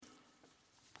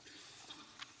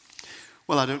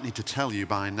Well, I don't need to tell you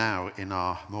by now in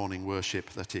our morning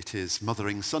worship that it is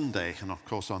Mothering Sunday. And of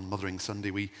course, on Mothering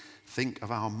Sunday, we think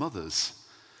of our mothers.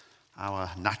 Our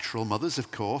natural mothers,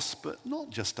 of course, but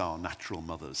not just our natural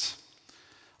mothers.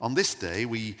 On this day,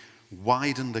 we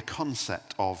widen the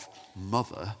concept of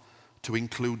mother to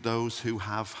include those who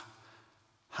have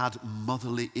had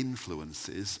motherly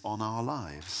influences on our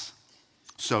lives.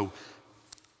 So,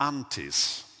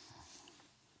 aunties,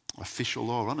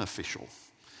 official or unofficial.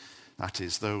 That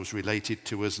is, those related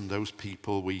to us and those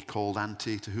people we called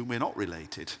auntie to whom we're not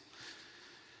related,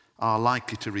 are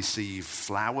likely to receive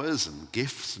flowers and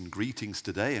gifts and greetings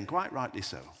today, and quite rightly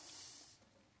so.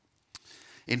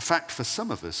 In fact, for some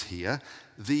of us here,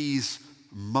 these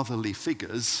motherly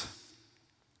figures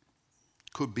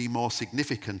could be more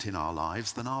significant in our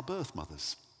lives than our birth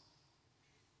mothers.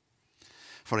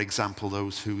 For example,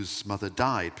 those whose mother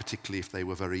died, particularly if they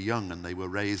were very young and they were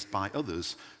raised by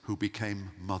others who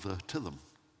became mother to them.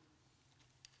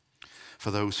 For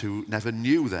those who never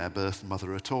knew their birth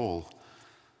mother at all.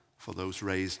 For those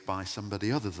raised by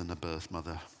somebody other than a birth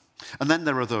mother. And then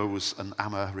there are those, and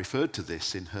Amma referred to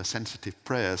this in her sensitive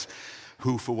prayers,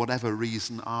 who for whatever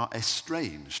reason are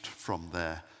estranged from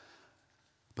their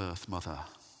birth mother.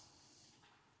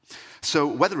 So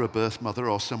whether a birth mother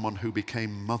or someone who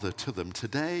became mother to them,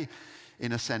 today,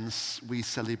 in a sense, we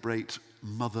celebrate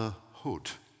motherhood.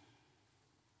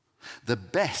 The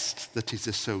best that is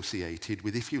associated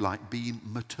with, if you like, being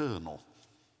maternal,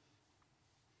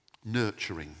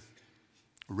 nurturing,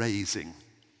 raising,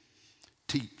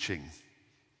 teaching,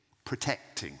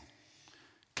 protecting,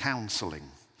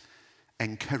 counseling,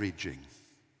 encouraging,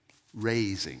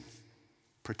 raising,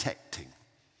 protecting.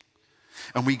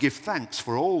 And we give thanks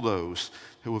for all those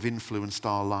who have influenced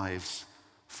our lives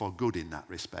for good in that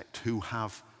respect, who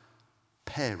have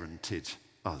parented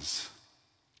us.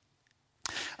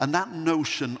 And that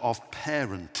notion of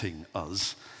parenting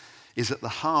us is at the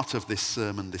heart of this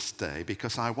sermon this day,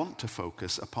 because I want to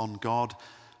focus upon God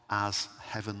as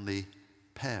heavenly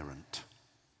parent.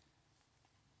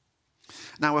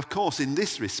 Now, of course, in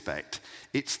this respect,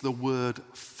 it's the word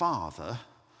father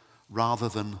rather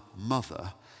than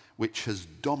mother which has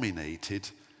dominated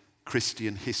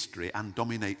Christian history and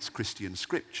dominates Christian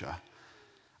scripture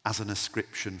as an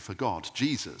ascription for God,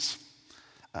 Jesus.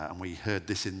 And we heard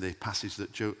this in the passage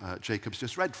that Jacob's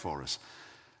just read for us.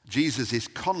 Jesus is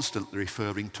constantly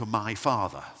referring to my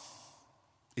Father,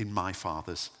 in my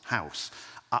Father's house.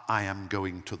 I am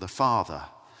going to the Father.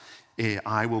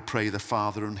 I will pray the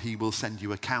Father and he will send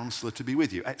you a counselor to be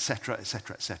with you, etc.,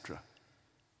 etc., etc.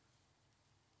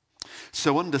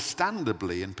 So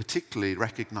understandably, and particularly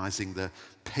recognizing the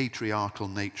patriarchal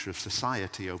nature of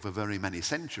society over very many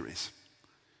centuries,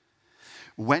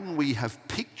 when we have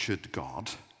pictured God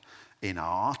in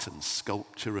art and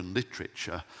sculpture and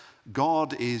literature,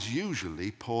 God is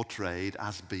usually portrayed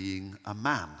as being a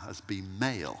man, as being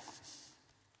male.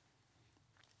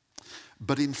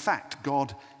 But in fact,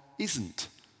 God isn't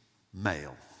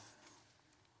male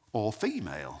or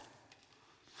female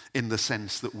in the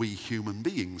sense that we human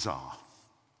beings are.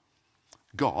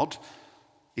 God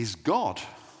is God,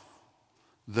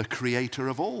 the creator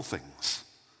of all things,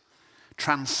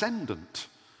 transcendent,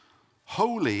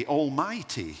 holy,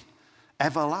 almighty,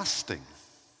 everlasting.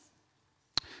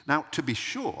 Now, to be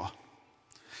sure,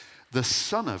 the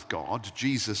Son of God,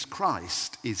 Jesus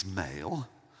Christ, is male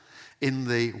in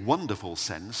the wonderful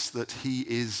sense that he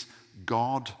is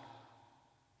God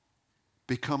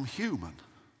become human,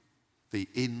 the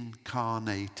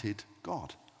incarnated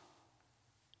God.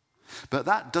 But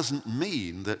that doesn't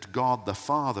mean that God the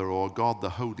Father or God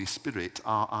the Holy Spirit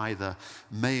are either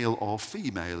male or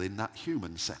female in that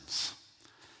human sense,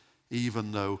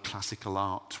 even though classical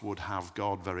art would have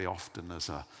God very often as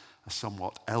a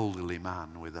somewhat elderly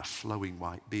man with a flowing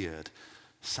white beard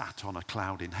sat on a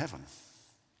cloud in heaven.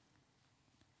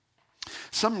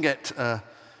 Some get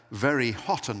very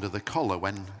hot under the collar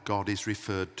when God is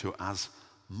referred to as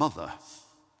mother,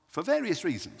 for various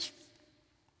reasons.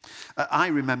 I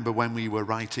remember when we were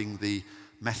writing the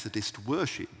Methodist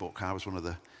worship book, I was one of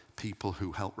the people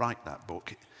who helped write that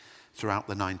book throughout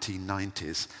the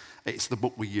 1990s. It's the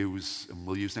book we use and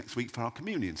we'll use next week for our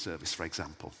communion service, for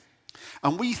example.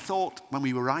 And we thought when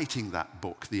we were writing that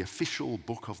book, the official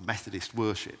book of Methodist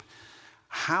worship,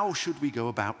 how should we go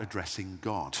about addressing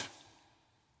God?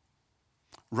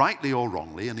 Rightly or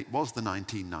wrongly, and it was the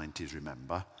 1990s,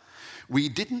 remember, we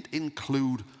didn't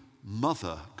include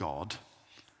Mother God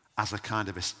as a kind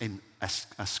of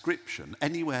ascription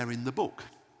anywhere in the book.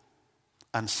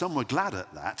 And some were glad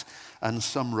at that, and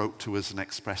some wrote to us and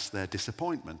expressed their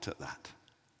disappointment at that.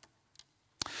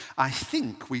 I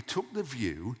think we took the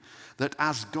view that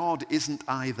as God isn't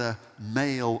either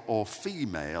male or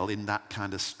female in that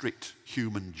kind of strict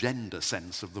human gender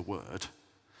sense of the word,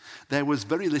 there was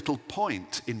very little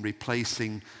point in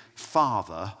replacing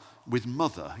father with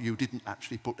mother. You didn't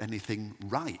actually put anything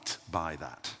right by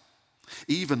that,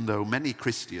 even though many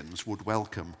Christians would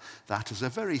welcome that as a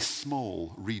very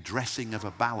small redressing of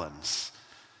a balance,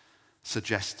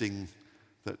 suggesting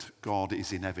that God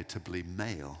is inevitably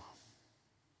male.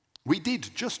 We did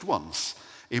just once,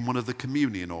 in one of the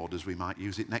communion orders, we might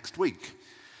use it next week,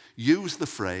 use the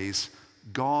phrase,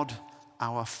 God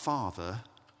our Father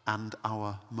and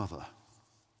our Mother.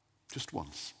 Just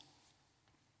once.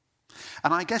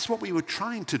 And I guess what we were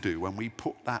trying to do when we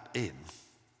put that in,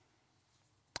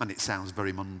 and it sounds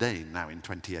very mundane now in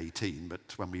 2018, but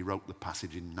when we wrote the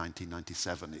passage in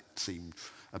 1997, it seemed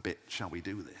a bit, shall we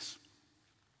do this?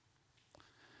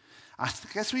 I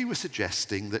guess we were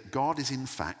suggesting that God is in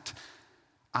fact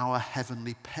our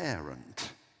heavenly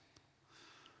parent,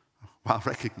 while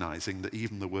recognizing that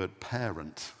even the word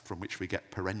parent, from which we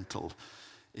get parental,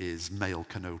 is male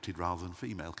connoted rather than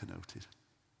female connoted.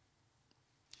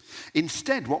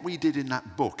 Instead, what we did in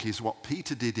that book is what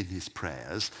Peter did in his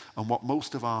prayers and what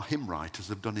most of our hymn writers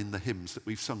have done in the hymns that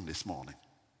we've sung this morning.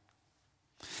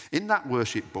 In that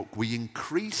worship book, we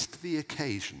increased the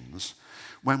occasions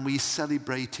when we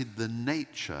celebrated the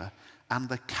nature and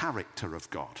the character of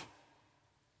God.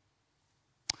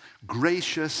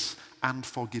 Gracious and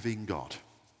forgiving God.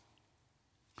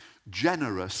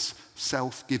 Generous,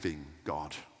 self-giving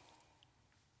God.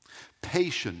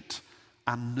 Patient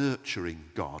and nurturing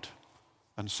God.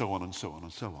 And so on and so on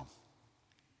and so on.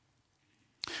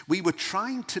 We were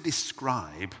trying to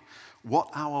describe what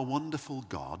our wonderful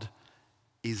God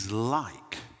is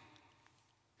like,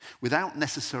 without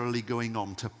necessarily going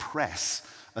on to press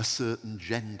a certain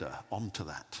gender onto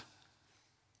that.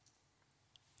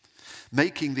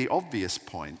 Making the obvious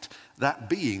point that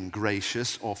being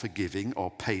gracious or forgiving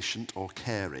or patient or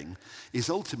caring is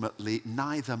ultimately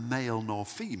neither male nor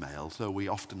female, though we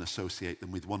often associate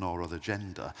them with one or other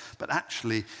gender, but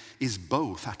actually is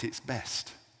both at its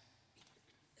best.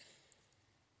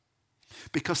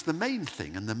 Because the main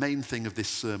thing, and the main thing of this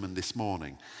sermon this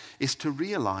morning, is to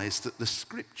realize that the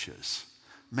scriptures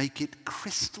make it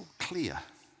crystal clear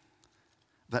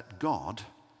that God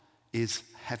is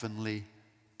heavenly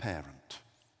parent.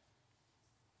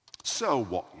 So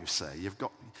what, you say? You've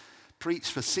got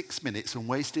preached for 6 minutes and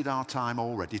wasted our time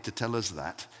already to tell us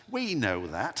that. We know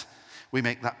that. We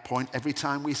make that point every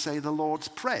time we say the Lord's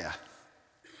Prayer.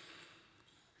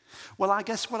 Well, I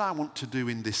guess what I want to do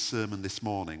in this sermon this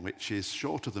morning, which is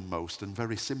shorter than most and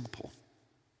very simple,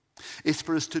 is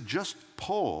for us to just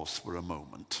pause for a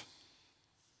moment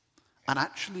and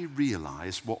actually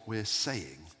realize what we're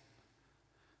saying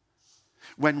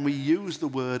when we use the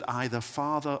word either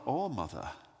father or mother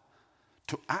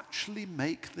to actually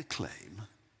make the claim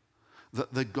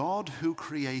that the God who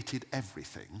created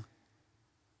everything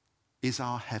is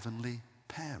our heavenly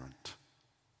parent.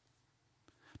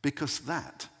 Because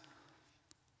that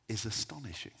is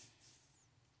astonishing.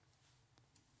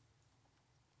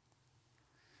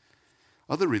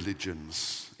 Other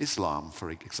religions, Islam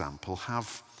for example,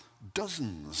 have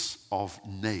dozens of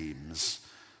names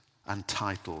and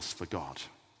titles for God.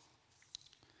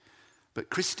 But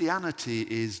Christianity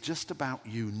is just about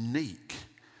unique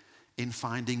in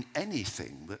finding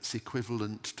anything that's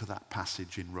equivalent to that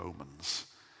passage in Romans,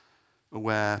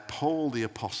 where Paul the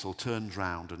Apostle turns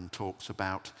round and talks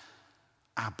about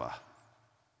Abba,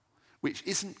 which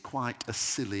isn't quite a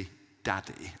silly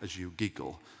daddy, as you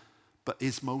giggle, but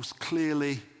is most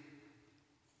clearly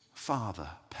father,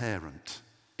 parent,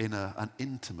 in an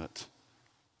intimate,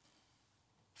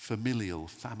 familial,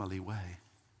 family way.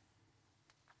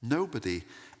 Nobody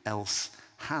else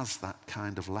has that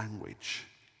kind of language.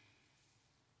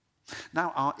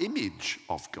 Now, our image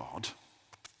of God,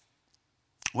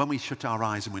 when we shut our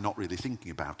eyes and we're not really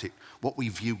thinking about it, what we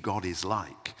view God is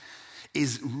like,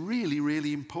 is really,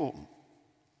 really important.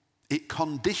 It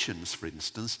conditions, for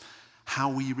instance,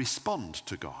 how we respond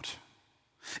to God.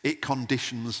 It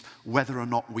conditions whether or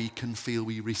not we can feel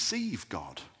we receive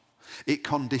God. It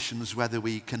conditions whether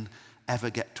we can ever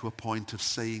get to a point of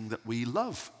saying that we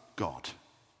love God.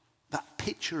 That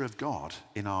picture of God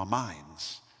in our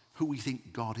minds, who we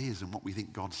think God is and what we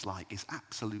think God's like, is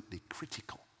absolutely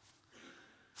critical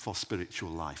for spiritual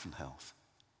life and health.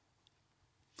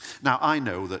 Now, I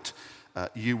know that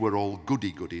you were all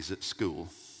goody-goodies at school.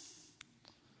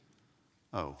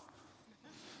 Oh.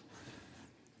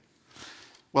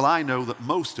 Well, I know that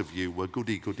most of you were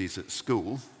goody-goodies at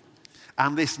school,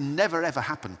 and this never ever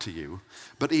happened to you,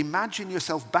 but imagine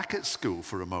yourself back at school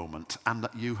for a moment and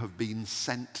that you have been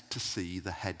sent to see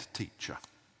the head teacher.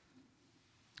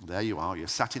 There you are, you're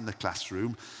sat in the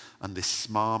classroom and this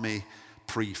smarmy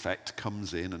prefect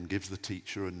comes in and gives the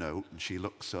teacher a note and she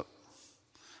looks up.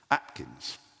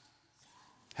 Atkins,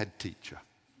 head teacher.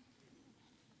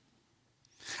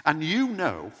 And you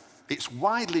know, it's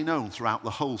widely known throughout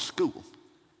the whole school,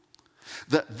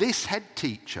 that this head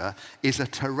teacher is a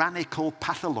tyrannical,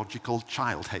 pathological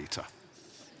child hater.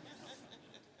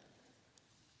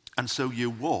 And so you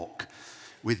walk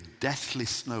with deathly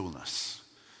slowness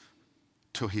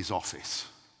to his office.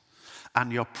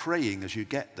 And you're praying as you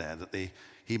get there that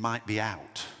he might be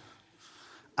out.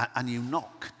 And you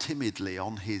knock timidly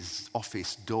on his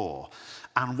office door.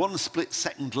 And one split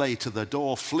second later, the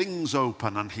door flings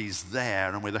open and he's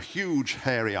there. And with a huge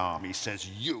hairy arm, he says,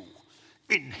 "You,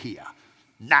 in here,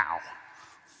 now."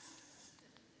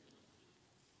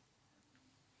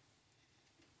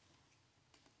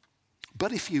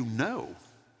 But if you know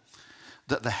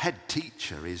that the head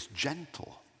teacher is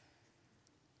gentle,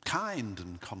 kind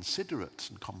and considerate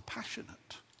and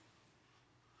compassionate,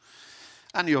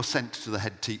 and you're sent to the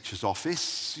head teacher's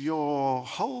office, your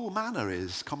whole manner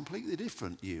is completely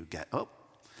different. You get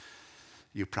up,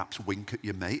 you perhaps wink at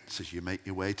your mates as you make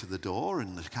your way to the door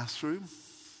in the classroom.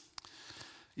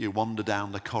 You wander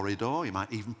down the corridor, you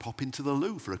might even pop into the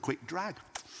loo for a quick drag.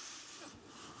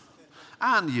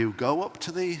 And you go up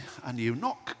and you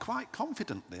knock quite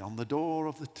confidently on the door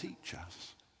of the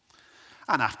teacher's.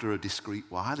 And after a discreet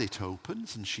while, it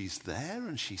opens and she's there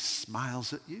and she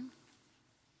smiles at you.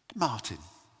 "Martin,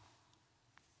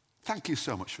 thank you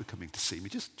so much for coming to see me.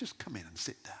 Just come in and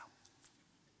sit down."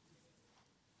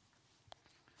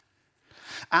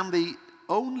 And the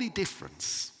only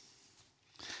difference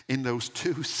in those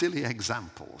two silly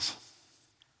examples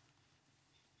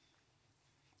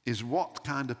is what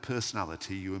kind of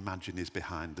personality you imagine is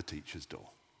behind the teacher's door.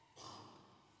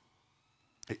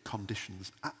 It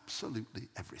conditions absolutely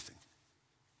everything.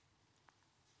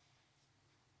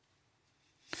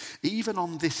 Even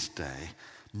on this day,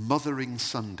 Mothering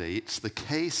Sunday, it's the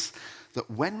case that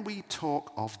when we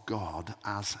talk of God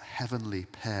as heavenly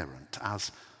parent,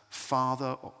 as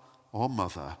father or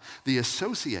mother, the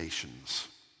associations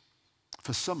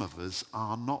for some of us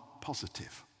are not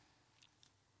positive.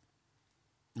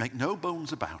 Make no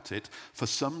bones about it, for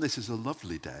some this is a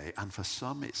lovely day, and for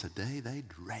some it's a day they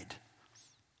dread.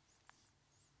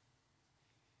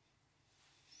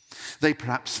 They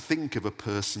perhaps think of a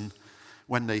person,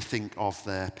 when they think of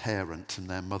their parent and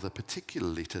their mother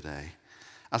particularly today,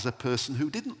 as a person who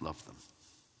didn't love them,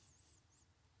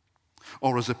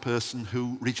 or as a person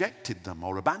who rejected them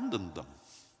or abandoned them,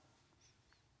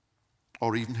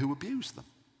 or even who abused them.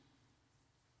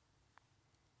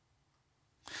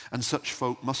 And such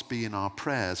folk must be in our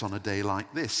prayers on a day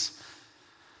like this.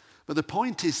 But the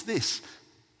point is this: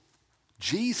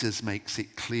 Jesus makes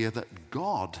it clear that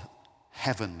God,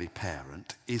 heavenly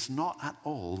parent, is not at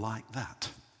all like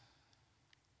that.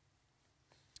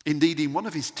 Indeed, in one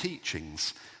of his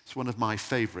teachings, it's one of my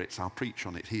favorites, I'll preach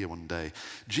on it here one day,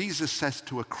 Jesus says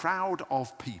to a crowd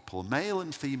of people, male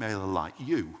and female alike,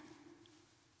 "You,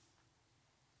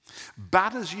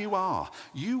 bad as you are,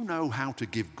 you know how to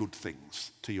give good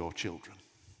things to your children."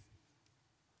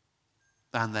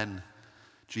 And then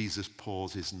Jesus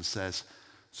pauses and says,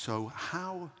 "So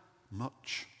how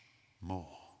much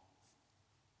more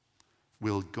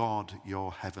will God,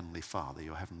 your heavenly Father,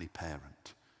 your heavenly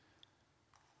parent,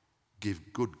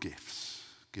 give good gifts,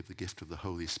 give the gift of the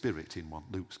Holy Spirit in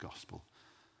Luke's Gospel,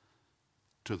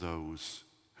 to those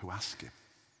who ask him?"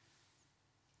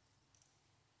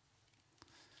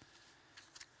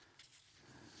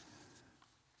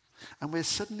 And we're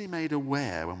suddenly made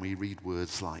aware when we read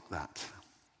words like that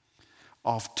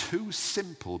of two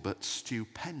simple but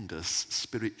stupendous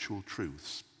spiritual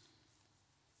truths.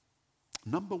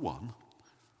 Number one,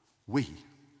 we,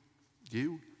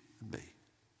 you and me,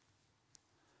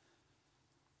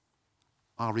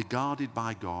 are regarded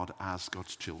by God as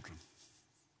God's children.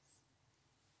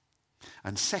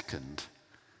 And second,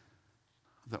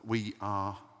 that we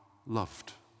are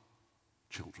loved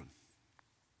children.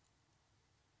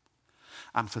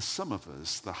 And for some of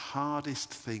us, the hardest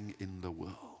thing in the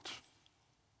world,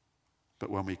 but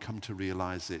when we come to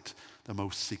realize it, the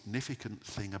most significant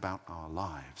thing about our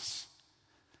lives,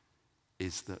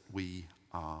 is that we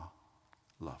are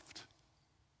loved.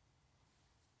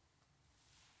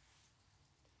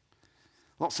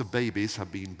 Lots of babies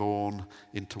have been born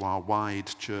into our wide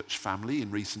church family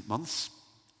in recent months.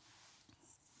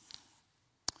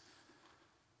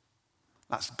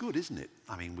 That's good, isn't it?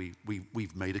 I mean,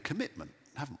 we've made a commitment,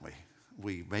 haven't we?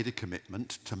 we made a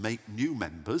commitment to make new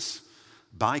members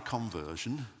by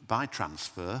conversion, by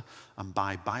transfer, and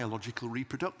by biological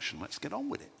reproduction. Let's get on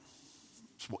with it.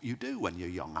 It's what you do when you're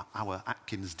young. Our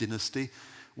Atkins dynasty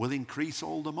will increase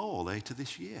all the more later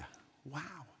this year. Wow.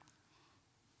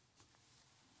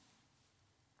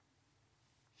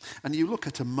 And you look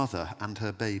at a mother and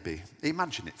her baby.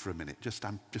 Imagine it for a minute.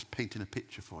 I'm just painting a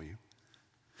picture for you.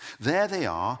 There they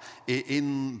are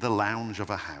in the lounge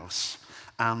of a house,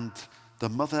 and the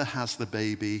mother has the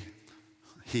baby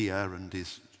here and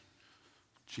is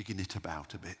jigging it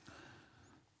about a bit.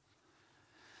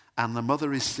 And the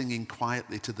mother is singing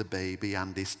quietly to the baby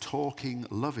and is talking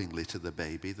lovingly to the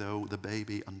baby, though the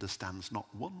baby understands not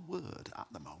one word at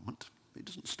the moment. It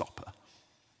doesn't stop her.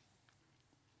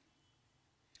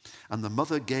 And the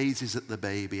mother gazes at the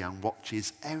baby and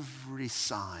watches every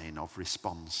sign of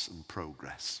response and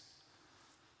progress.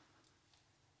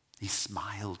 He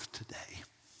smiled today.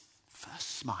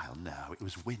 First smile, no, it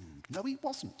was wind. No, he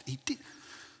wasn't. He did.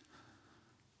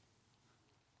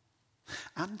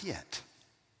 And yet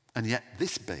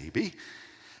this baby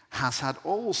has had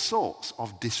all sorts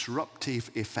of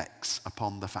disruptive effects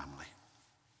upon the family.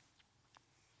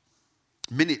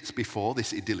 Minutes before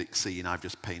this idyllic scene I've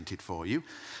just painted for you,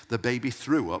 the baby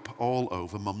threw up all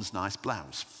over Mum's nice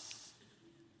blouse.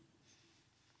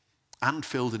 And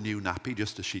filled a new nappy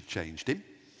just as she'd changed him.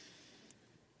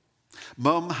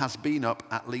 Mum has been up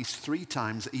at least 3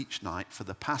 times each night for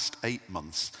the past 8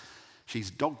 months.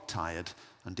 She's dog-tired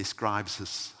and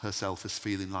describes herself as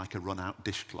feeling like a run-out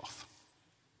dishcloth.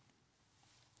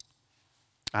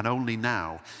 And only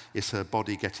now is her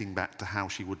body getting back to how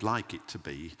she would like it to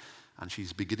be, and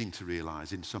she's beginning to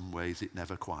realize in some ways it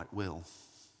never quite will.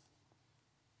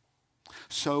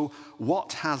 So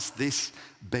what has this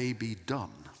baby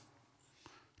done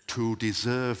to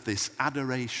deserve this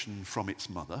adoration from its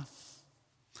mother?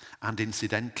 And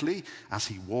incidentally, as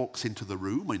he walks into the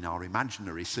room in our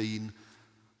imaginary scene,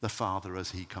 the father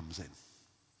as he comes in.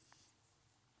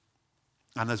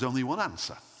 And there's only one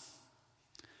answer.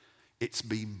 It's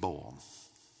been born.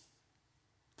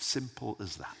 Simple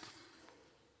as that.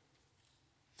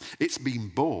 It's been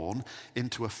born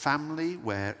into a family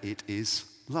where it is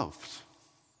loved.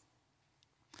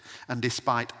 And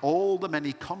despite all the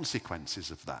many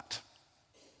consequences of that,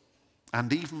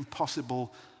 and even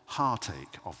possible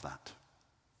heartache of that,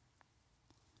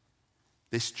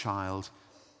 this child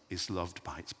is loved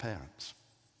by its parents.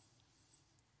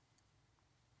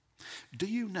 Do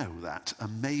you know that,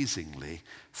 amazingly,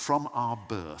 from our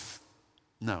birth,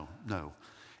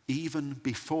 even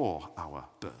before our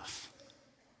birth,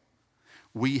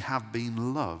 we have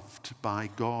been loved by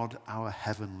God, our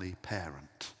heavenly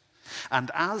parent. And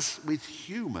as with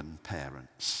human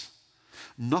parents,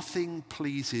 nothing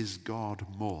pleases God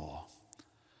more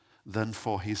than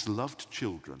for his loved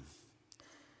children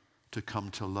to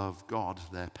come to love God,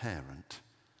 their parent,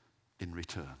 in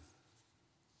return.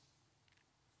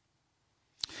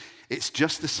 It's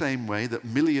just the same way that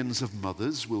millions of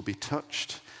mothers will be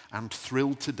touched and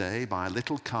thrilled today by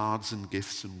little cards and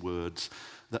gifts and words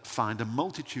that find a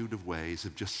multitude of ways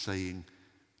of just saying,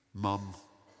 "Mum,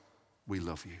 we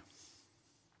love you."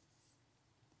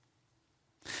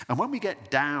 And when we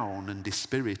get down and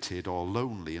dispirited or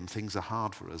lonely and things are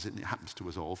hard for us, and it happens to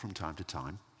us all from time to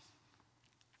time,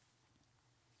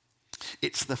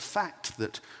 it's the fact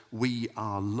that we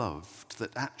are loved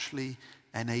that actually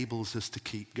enables us to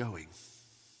keep going.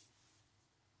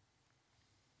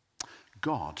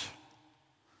 God,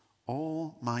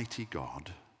 Almighty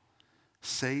God,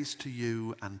 says to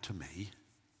you and to me,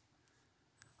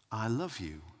 "I love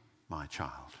you, my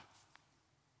child."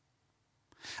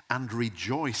 And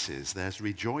rejoices, there's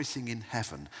rejoicing in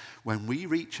heaven when we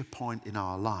reach a point in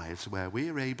our lives where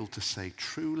we're able to say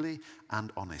truly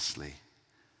and honestly,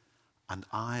 "And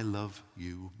I love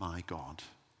you, my God,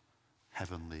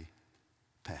 heavenly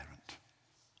parent."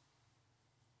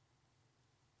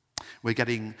 We're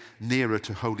getting nearer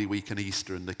to Holy Week and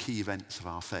Easter and the key events of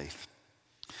our faith.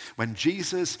 When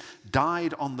Jesus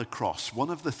died on the cross, one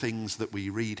of the things that we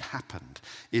read happened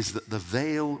is that the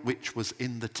veil which was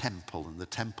in the temple, and the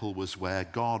temple was where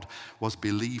God was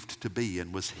believed to be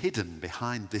and was hidden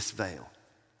behind this veil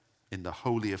in the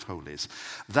Holy of Holies,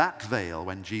 that veil,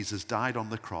 when Jesus died on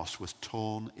the cross, was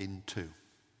torn in two.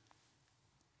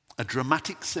 A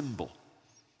dramatic symbol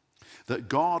that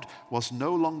God was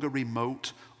no longer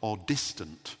remote or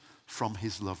distant from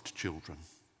his loved children.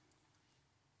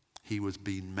 He was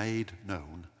being made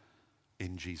known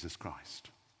in Jesus Christ.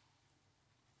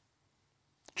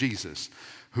 Jesus,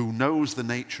 who knows the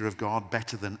nature of God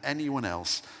better than anyone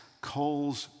else,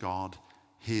 calls God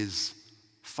his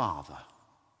Father.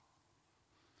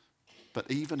 But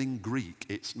even in Greek,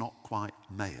 it's not quite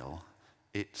male.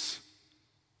 It's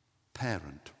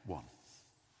parent one,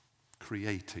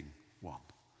 creating one,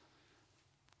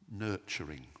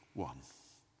 nurturing one,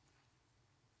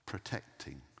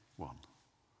 protecting one,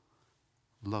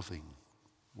 loving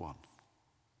one.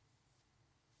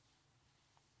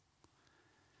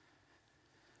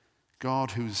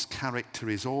 God, whose character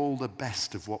is all the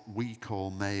best of what we call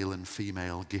male and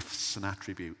female gifts and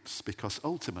attributes, because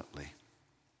ultimately,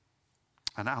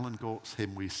 and Alan Gort's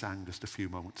hymn we sang just a few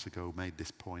moments ago made this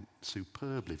point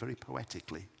superbly, very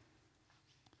poetically.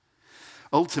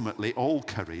 Ultimately, all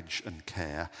courage and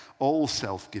care, all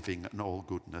self-giving and all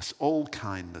goodness, all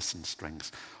kindness and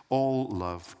strength, all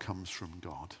love comes from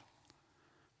God,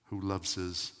 who loves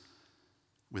us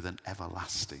with an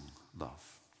everlasting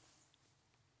love.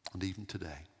 And even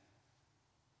today.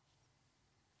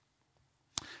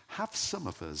 Have some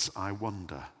of us, I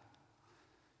wonder,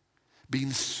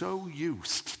 been so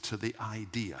used to the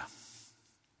idea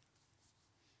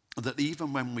that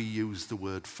even when we use the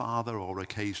word father or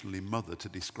occasionally mother to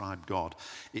describe God,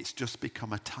 it's just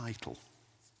become a title.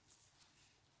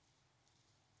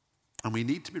 And we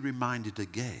need to be reminded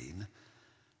again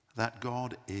that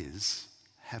God is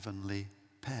heavenly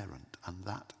parent, and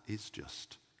that is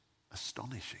just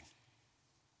astonishing.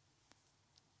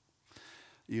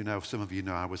 You know, some of you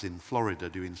know I was in Florida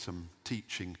doing some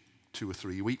teaching 2 or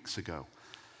 3 weeks ago,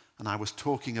 and I was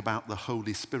talking about the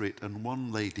Holy Spirit, and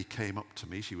one lady came up to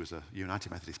me. She was a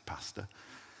United Methodist pastor.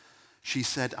 She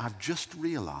said, I've just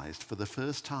realized for the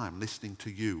first time listening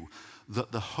to you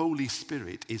that the Holy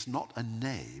Spirit is not a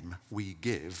name we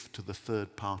give to the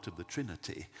third part of the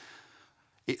Trinity.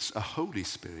 It's a Holy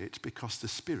Spirit because the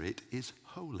Spirit is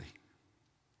holy.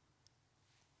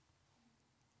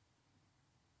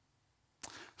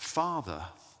 Father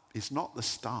is not the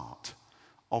start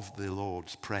of the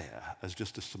Lord's Prayer as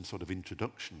just some sort of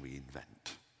introduction we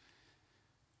invent.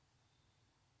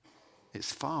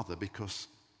 It's Father because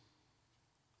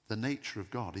the nature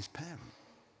of God is parent.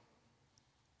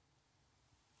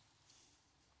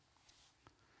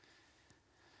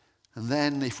 And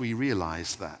then if we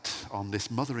realize that on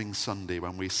this Mothering Sunday,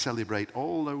 when we celebrate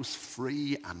all those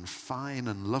free and fine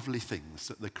and lovely things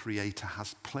that the Creator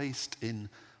has placed in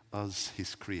us,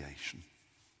 his creation.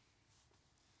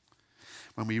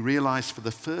 When we realize for the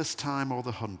first time or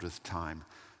the 100th time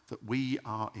that we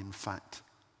are in fact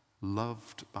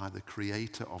loved by the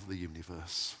Creator of the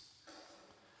universe.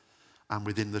 And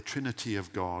within the Trinity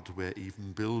of God, we're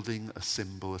even building a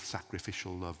symbol of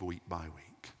sacrificial love week by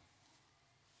week.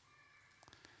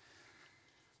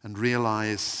 And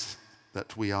realize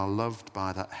that we are loved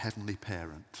by that heavenly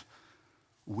parent.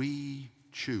 We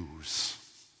choose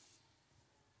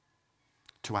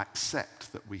to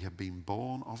accept that we have been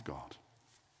born of God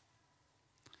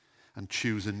and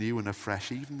choose anew and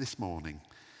afresh, even this morning,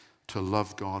 to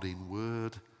love God in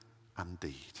word and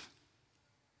deed.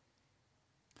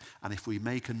 And if we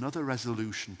make another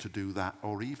resolution to do that,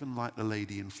 or even like the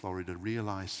lady in Florida,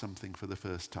 realize something for the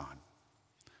first time,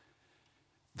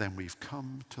 then we've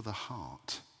come to the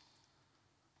heart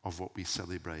of what we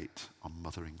celebrate on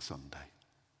Mothering Sunday.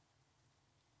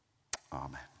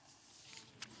 Amen.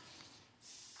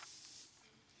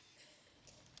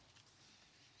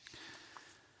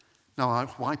 Now, our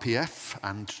YPF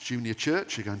and Junior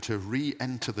Church are going to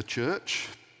re-enter the church,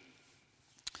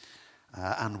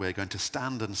 and we're going to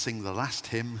stand and sing the last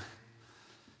hymn.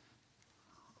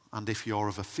 And if you're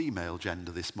of a female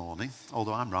gender this morning,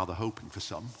 although I'm rather hoping for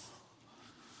some,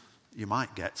 you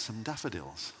might get some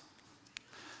daffodils.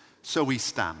 So we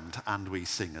stand and we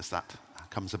sing as that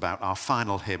comes about, our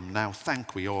final hymn, Now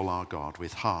Thank We All Our God,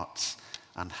 with hearts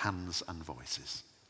and hands and voices.